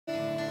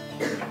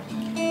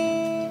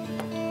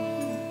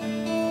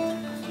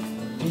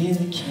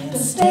really can't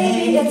But stay.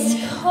 baby, it's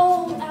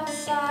cold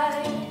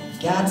outside.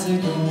 Got to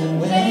go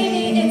away.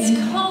 Baby, it's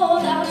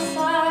cold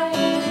outside.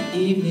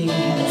 Evening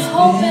has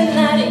Hoping been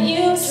that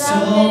you drop so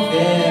in.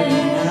 very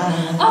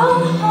nice.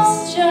 I'll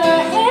hold your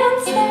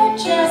hands, they're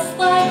just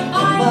like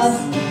ice.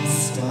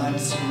 Start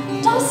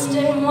to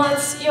Dustin,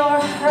 what's your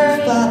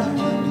hurry? Father,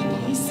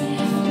 pacing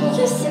the floor.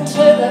 Listen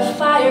to the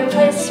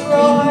fireplace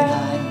roar.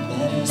 I'd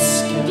better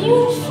scurry.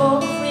 Beautiful,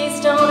 please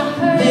don't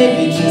hurry.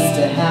 Maybe just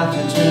a half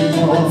a drink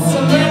more. Put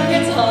some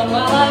records on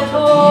while I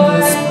pour.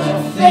 Give us my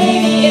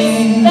Baby,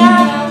 it's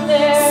bad out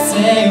there.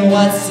 Say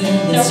what's in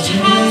No this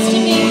chance to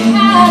be dream.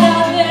 had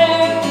out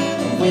there.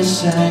 I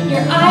wish I knew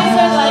Your eyes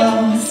are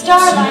like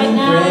starlight to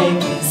now. break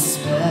the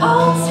spell.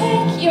 I'll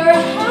take your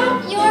hat,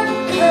 your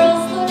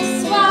curls look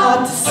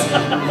Hard swell. to say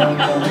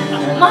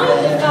no.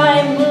 Mind if I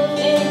move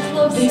in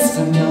At least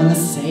closer? I'm gonna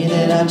say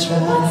that I What's the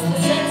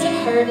tried. sense of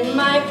hurting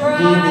my Really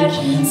pride?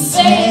 can't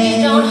say.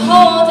 Baby, don't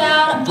hold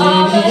out.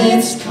 Oh, but Baby,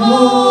 it's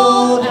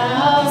cold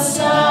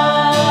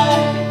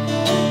outside.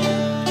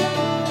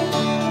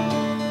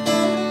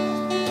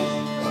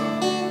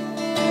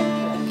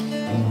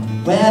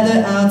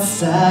 Weather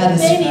outside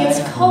is Baby, it's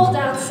fine. cold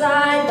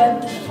outside,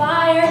 but the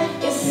fire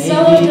is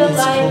so Baby,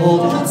 it's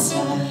cold delightful.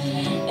 outside.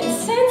 And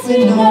since With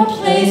we no no place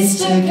place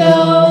to to go,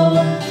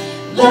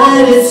 go,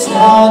 let it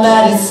snow,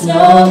 let it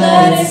snow,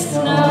 let it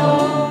snow.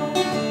 snow.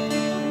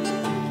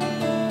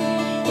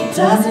 It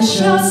doesn't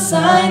show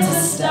signs of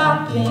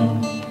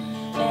stopping.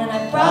 And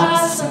I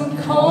brought some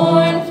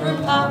corn for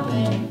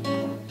popping.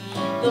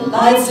 The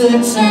lights are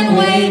turned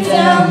way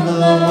down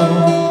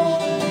low.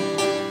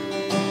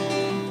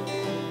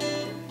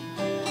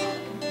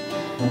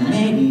 Or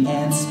maybe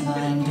Aunt's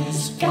mind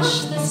is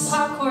Gosh, this vicious.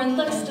 popcorn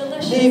looks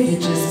delicious. Maybe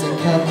just a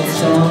couple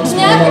stones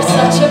Never more.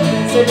 such a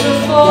blizzard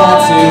before.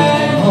 Got to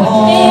go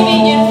home. Maybe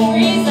you'd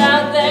freeze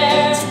out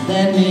there.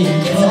 Let me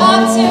go.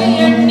 Up to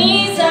your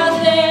knees out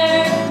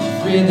there.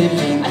 Really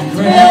been I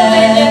thrill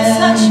when you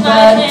touch my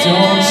but hand.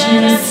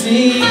 don't you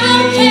see? How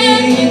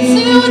can you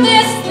do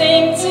this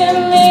thing to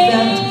me?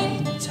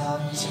 Talk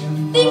to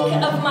Think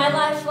of my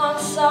lifelong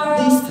At sorrow.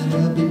 least there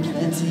will be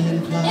plenty If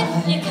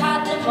implied. you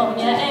caught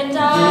pneumonia and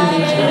died,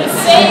 Really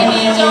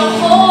baby, don't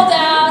hold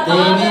out. Oh, but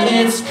Baby,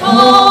 it's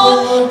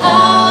cold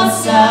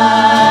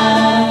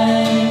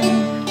outside.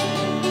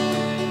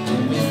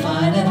 When we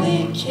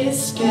finally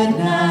kiss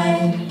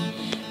goodnight,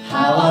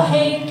 How I'll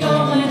hate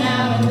going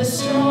out in the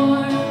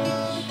storm.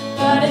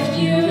 But if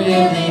you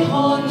really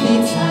hold me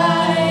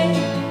tight,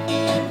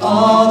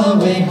 all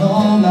the way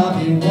home I'll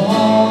be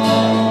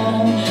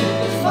warm.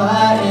 The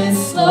fire is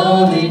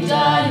slowly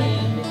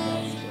dying,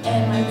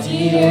 and my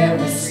dear,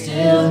 we're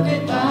still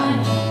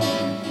goodbye.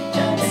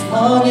 As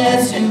long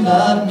as you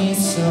love me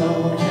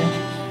so,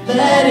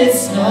 let it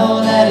snow,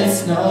 let it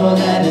snow,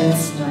 let it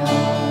snow.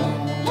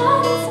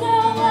 let it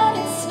snow, let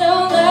it snow,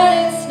 let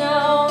it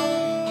snow.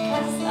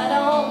 'Cause I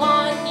don't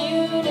want you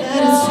to Let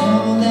it go. snow,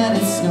 let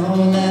it snow,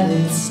 let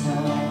it snow.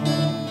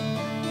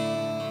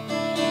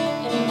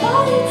 And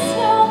let it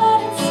snow, let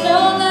it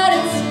snow, let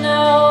it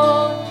snow.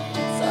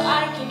 So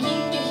I can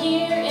keep you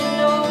here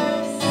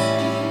indoors.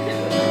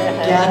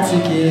 Got to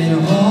get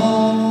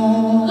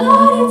home.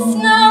 Let it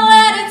snow,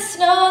 let it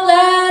snow,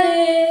 let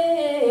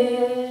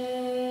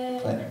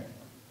it. Claire.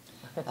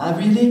 I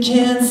really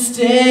can't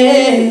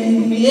stay,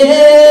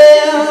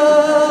 yeah.